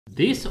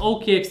This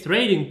OKX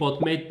trading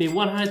bot made me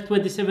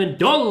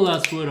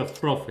 $127 worth of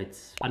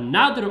profits.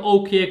 Another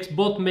OKX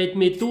bot made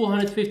me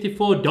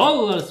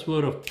 $254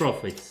 worth of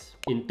profits.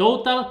 In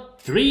total,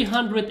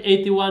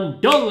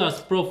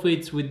 $381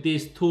 profits with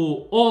these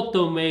two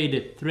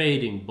automated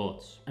trading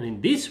bots. And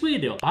in this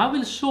video, I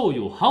will show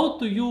you how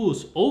to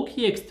use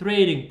OKX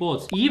trading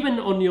bots even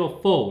on your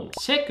phone.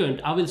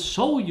 Second, I will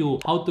show you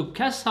how to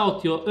cash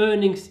out your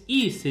earnings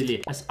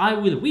easily, as I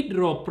will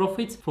withdraw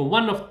profits from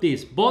one of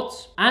these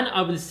bots and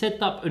I will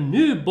set up a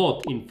new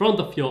bot in front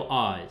of your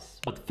eyes.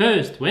 But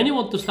first, when you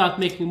want to start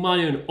making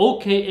money on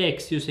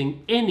OKX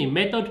using any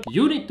method,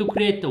 you need to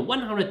create a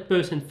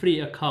 100% free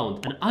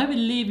account, and I will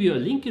leave you a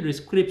link in the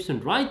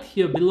description right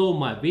here below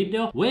my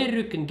video where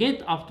you can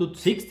get up to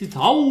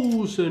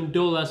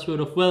 $60,000 worth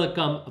of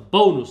welcome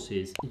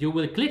bonuses. You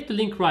will click the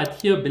link right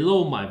here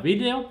below my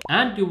video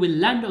and you will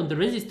land on the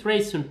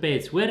registration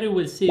page where you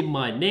will see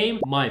my name,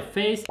 my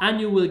face,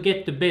 and you will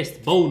get the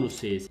best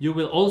bonuses. You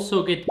will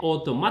also get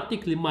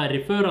automatically my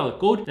referral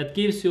code that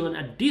gives you an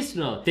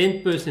additional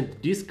 10%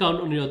 discount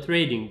on your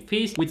trading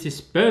fees, which is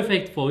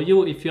perfect for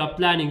you if you are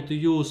planning to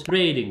use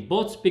trading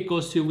bots,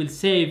 because you will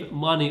save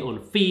money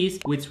on fees,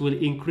 which will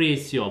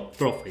increase your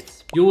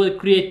profits. You will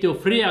create your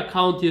free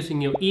account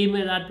using your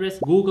email address,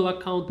 Google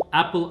account,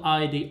 Apple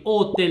ID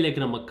or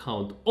Telegram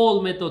account.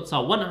 All methods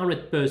are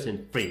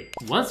 100% free.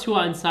 Once you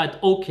are inside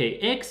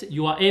OKX,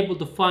 you are able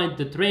to find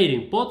the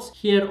trading bots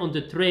here on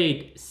the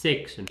trade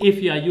section.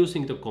 If you are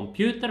using the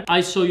computer,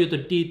 I show you the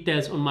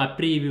details on my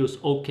previous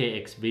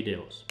OKX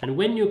videos. And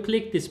when you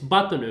click this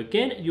button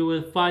again, you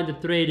will find the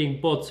trading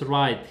bots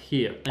right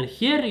here. And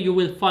here you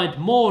will find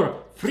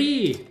more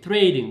free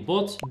trading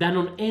bots than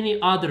on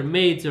any other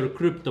major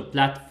crypto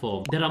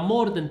platform. There are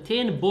more than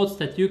 10 bots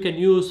that you can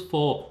use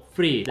for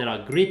free. There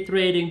are grid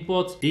trading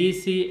bots,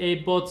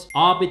 DCA bots,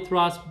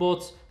 arbitrage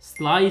bots,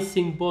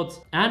 slicing bots,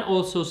 and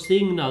also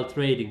signal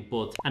trading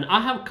bots. And I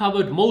have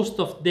covered most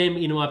of them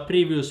in my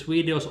previous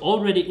videos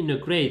already in a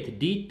great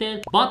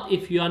detail. But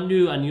if you are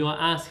new and you are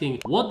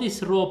asking what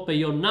is Roope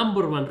your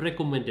 #1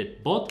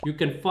 recommended bot, you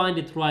can find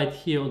it right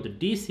here on the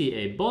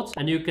DCA bots,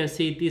 and you can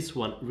see this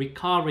one,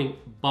 recurring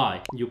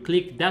buy. You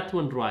click that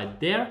one right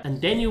there, and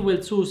then you will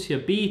choose your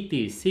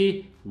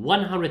BTC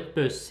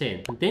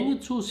 100%, and then you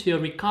choose your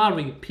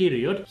recurring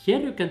period. Here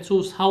you can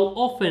choose how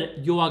often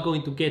you are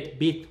going to get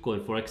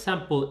Bitcoin, for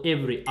example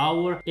every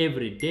hour,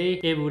 every day,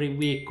 every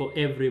week or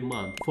every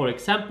month. For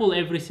example,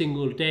 every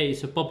single day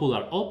is a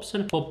popular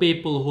option for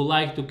people who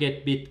like to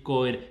get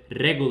Bitcoin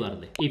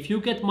regularly. If you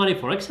get money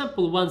for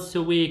example once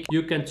a week,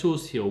 you can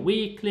choose your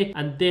weekly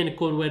and then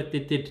convert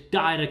it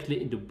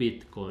directly into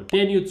Bitcoin.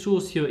 Then you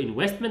choose your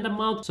investment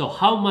amount, so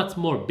how much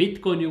more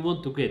Bitcoin you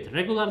want to get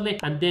regularly,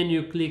 and then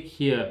you click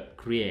here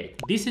create.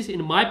 This is,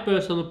 in my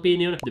personal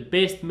opinion, the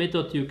best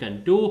method you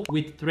can do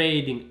with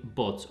trading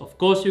bots. Of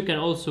course, you can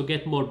also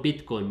get more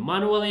Bitcoin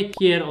manually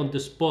here on the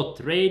spot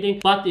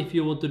trading, but if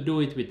you want to do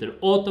it with an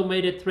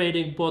automated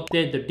trading bot,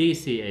 then the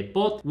DCA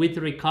bot with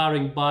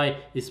recurring buy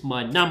is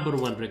my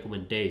 #1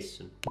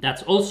 recommendation.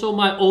 That's also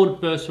my own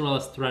personal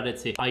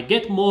strategy. I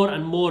get more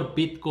and more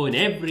Bitcoin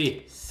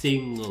every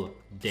single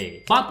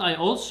day. But I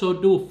also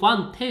do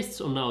fun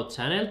tests on our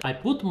channel. I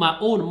put my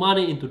own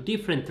money into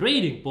different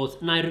trading bots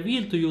and I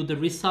reveal to you the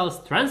results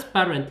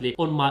transparently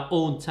on my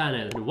own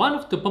channel. And one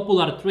of the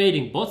popular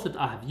trading bots that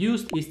I have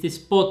used is the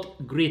Spot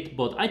Grid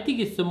bot. I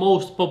think it's the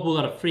most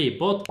popular free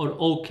bot on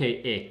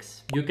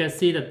OKX. You can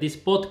see that this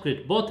Spot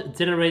Grid bot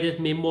generated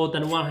me more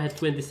than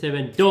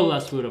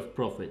 $127 worth of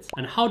profits.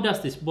 And how does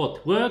this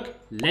bot work?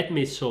 Let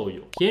me show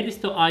you. Here is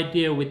the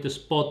idea with the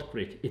Spot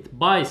Grid. It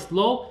buys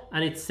low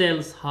and it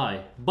sells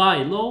high.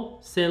 Buy low,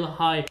 sell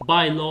high,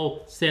 buy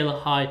low, sell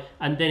high,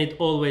 and then it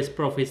always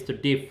profits the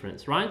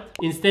difference, right?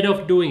 Instead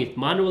of doing it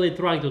manually,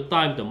 trying to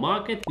time the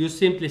market, you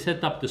simply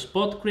set up the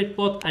Spot Grid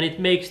bot and it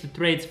makes the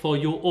trades for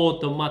you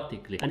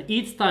automatically. And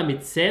each time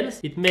it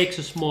sells, it makes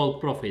a small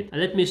profit.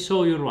 And let me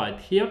show you right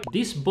here.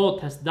 This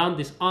bot has done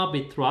this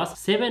arbitrage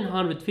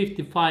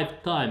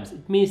 755 times.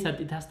 It means that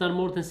it has done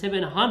more than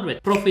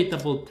 700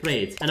 profitable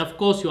trades. And of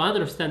course, you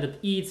understand that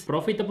each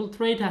profitable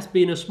trade has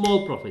been a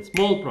small profit,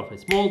 small profit,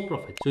 small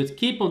profit. So it's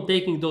keep on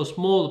taking those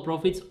small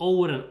profits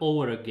over and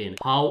over again.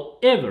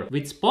 However,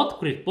 with Spot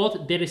Grid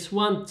bot, there is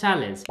one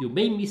challenge. You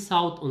may miss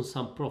out on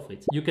some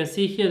profits. You can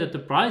see here that the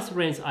price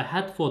range I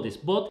had for this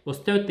bot was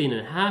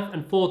 13.5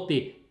 and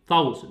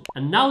 40,000.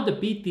 And now the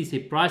BTC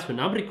price when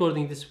I'm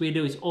recording this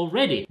video is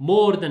already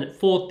more than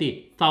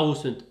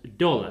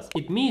 $40,000.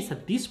 It means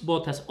that this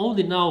bot has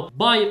only now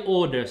buy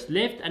orders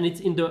left and it's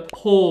in the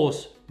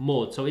pause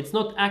mode. So it's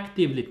not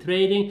actively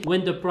trading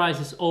when the price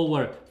is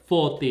over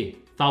 40,000.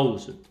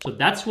 100,000. So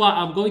that's why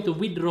I'm going to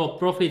withdraw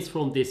profits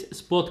from this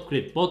spot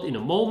grid bot in a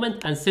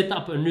moment and set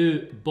up a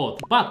new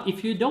bot. But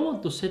if you don't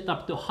want to set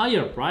up the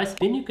higher price,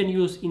 then you can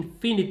use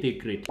infinity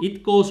grid.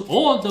 It goes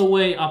all the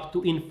way up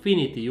to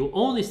infinity. You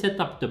only set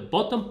up the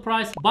bottom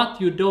price,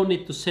 but you don't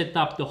need to set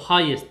up the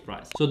highest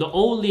price. So the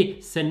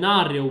only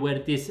scenario where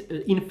this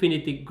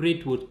infinity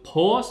grid would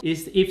pause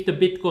is if the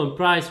Bitcoin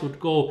price would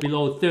go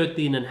below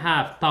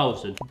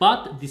 13,500.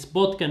 But this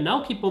bot can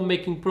now keep on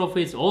making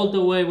profits all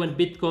the way when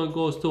Bitcoin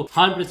goes to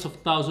hundreds of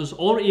thousands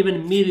or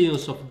even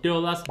millions of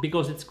dollars,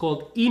 because it's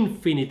called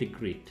infinity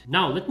grid.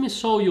 Now let me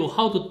show you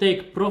how to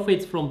take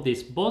profits from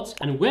these bots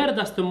and where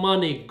does the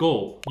money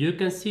go. You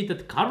can see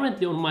that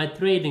currently on my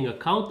trading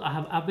account I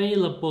have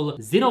available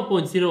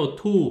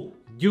 0.02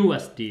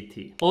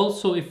 USDT.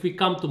 Also, if we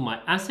come to my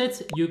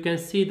assets, you can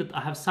see that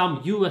I have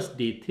some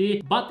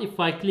USDT, but if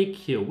I click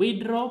here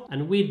withdraw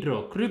and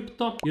withdraw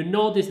crypto, you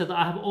notice that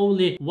I have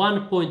only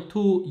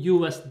 1.2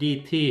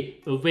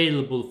 USDT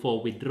available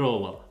for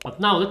withdrawal.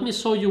 But now let me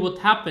show you what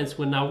happens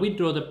when I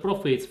withdraw the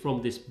profits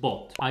from this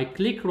bot. I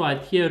click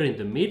right here in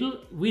the middle,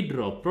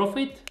 withdraw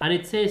profit, and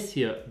it says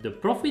here the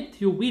profit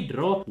you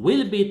withdraw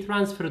will be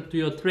transferred to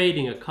your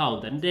trading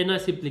account, and then I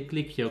simply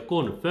click here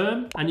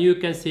confirm, and you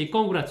can see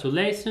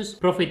congratulations,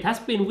 profit has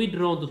been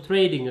withdrawn to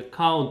trading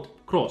account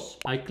cross.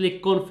 I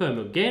click confirm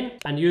again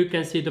and you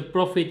can see the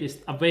profit is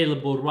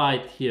available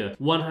right here,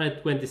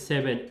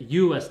 127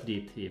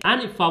 USDT.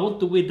 And if I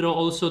want to withdraw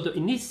also the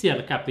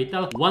initial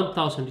capital,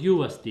 1000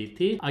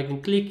 USDT, I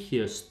can click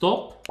here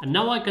stop. And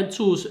now I can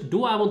choose,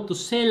 do I want to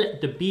sell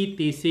the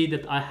BTC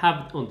that I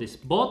have on this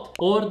bot,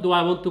 or do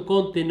I want to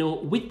continue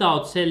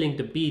without selling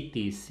the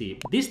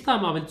BTC? This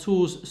time I will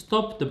choose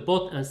stop the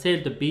bot and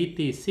sell the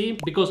BTC,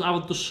 because I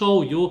want to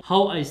show you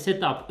how I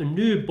set up a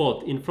new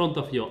bot in front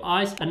of your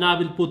eyes, and I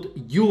will put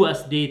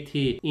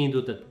USDT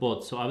into that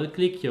bot. So I will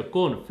click here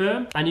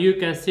confirm, and you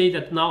can see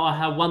that now I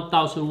have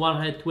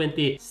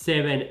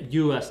 1127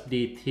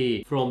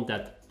 USDT from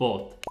that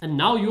bot. And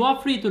now you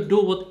are free to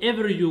do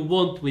whatever you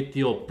want with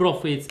your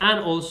profits and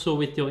also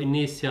with your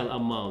initial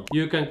amount.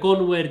 You can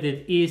convert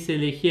it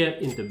easily here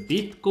into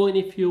Bitcoin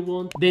if you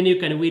want. Then you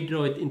can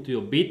withdraw it into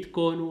your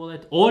Bitcoin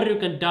wallet, or you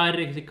can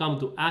directly come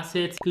to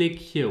assets, click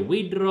here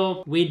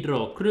withdraw,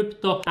 withdraw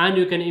crypto, and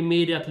you can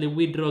immediately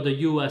withdraw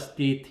the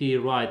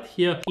USDT right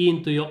here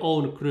into your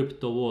own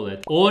crypto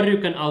wallet. Or you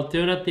can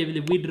alternatively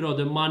withdraw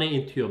the money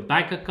into your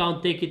bank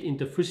account, take it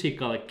into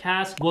physical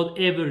cash,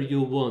 whatever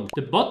you want.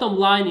 The bottom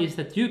line is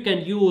that you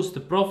can use the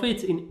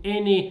profits in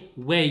any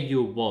way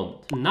you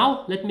want.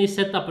 Now let me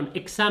set up an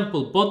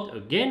example bot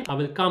again. I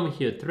will come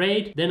here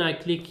trade, then I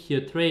click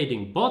here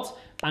trading bots,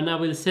 and I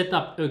will set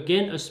up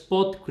again a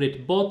spot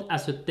grid bot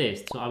as a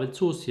test. So I will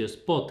choose here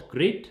spot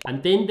grid,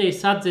 and then they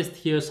suggest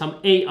here some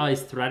AI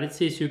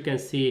strategies. You can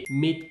see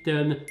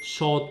mid-term,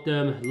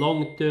 short-term,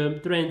 long-term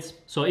trends.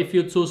 So if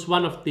you choose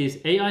one of these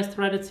AI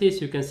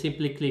strategies, you can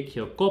simply click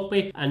here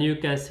copy, and you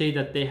can see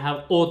that they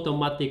have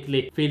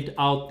automatically filled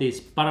out these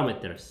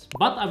parameters.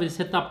 But I will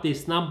set up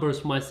these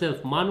numbers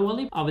myself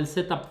manually. I will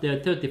set up the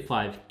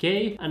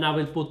 35k and I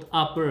will put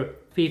upper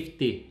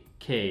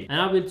 50k. And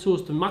I will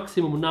choose the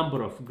maximum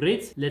number of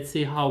grids. Let's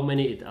see how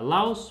many it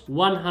allows.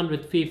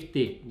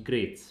 150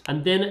 grids.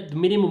 And then the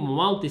minimum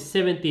amount is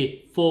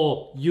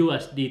 74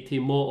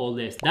 USDT more or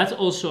less. That's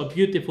also a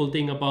beautiful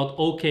thing about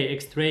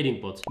OKX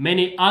trading bots.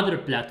 Many other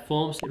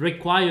platforms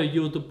require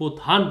you to put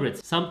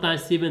hundreds,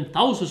 sometimes even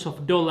thousands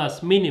of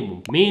dollars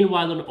minimum.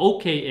 Meanwhile on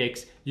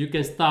OKX, you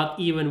can start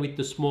even with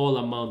a small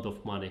amount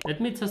of money.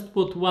 Let me just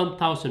put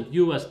 1000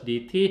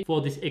 USDT for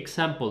this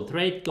example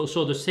trade.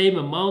 So the same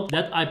amount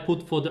that I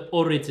put for the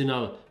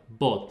original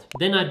bot.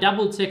 Then I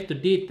double check the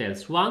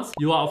details once.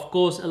 You are of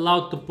course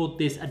allowed to put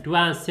these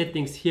advanced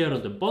settings here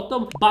on the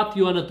bottom, but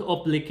you are not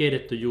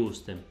obligated to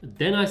use them.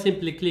 Then I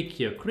simply click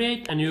here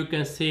create, and you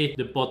can see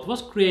the bot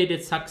was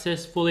created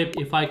successfully.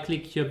 If I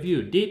click here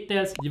view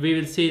details, we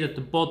will see that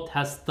the bot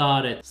has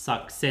started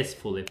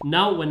successfully.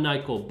 Now when I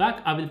go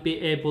back, I will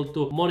be able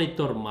to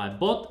monitor my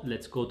bot.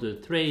 Let's go to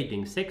the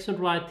trading section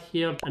right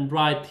here, and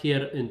right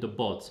here in the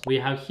bots we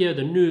have here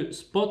the new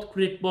spot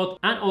grid bot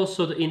and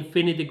also the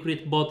infinity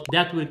grid bot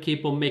that will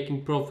keep on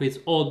making profits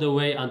all the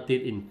way until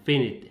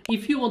infinity.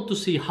 If you want to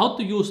see how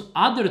to use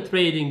other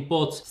trading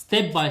bots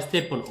step by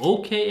step on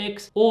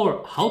OKX,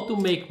 or how to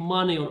make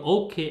money on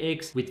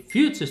OKX with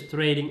futures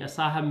trading as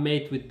I have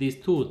made with these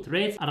two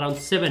trades, around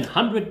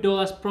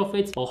 $700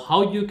 profits, or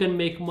how you can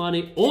make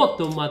money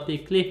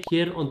automatically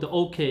here on the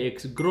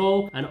OKX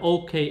Grow and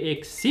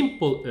OKX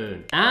Simple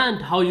Earn,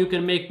 and how you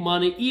can make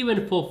money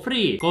even for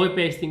free, copy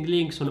pasting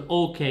links on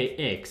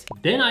OKX,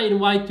 then I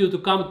invite you to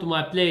come to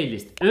my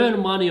playlist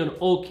Earn Money on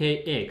OKX.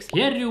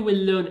 Here you will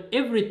learn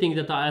everything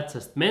that I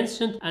just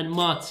mentioned and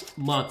much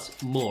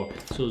more.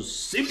 So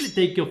simply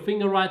take your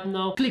finger right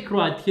now, click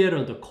right here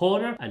on the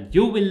corner, and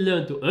you will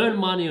learn to earn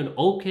money on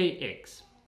OKX.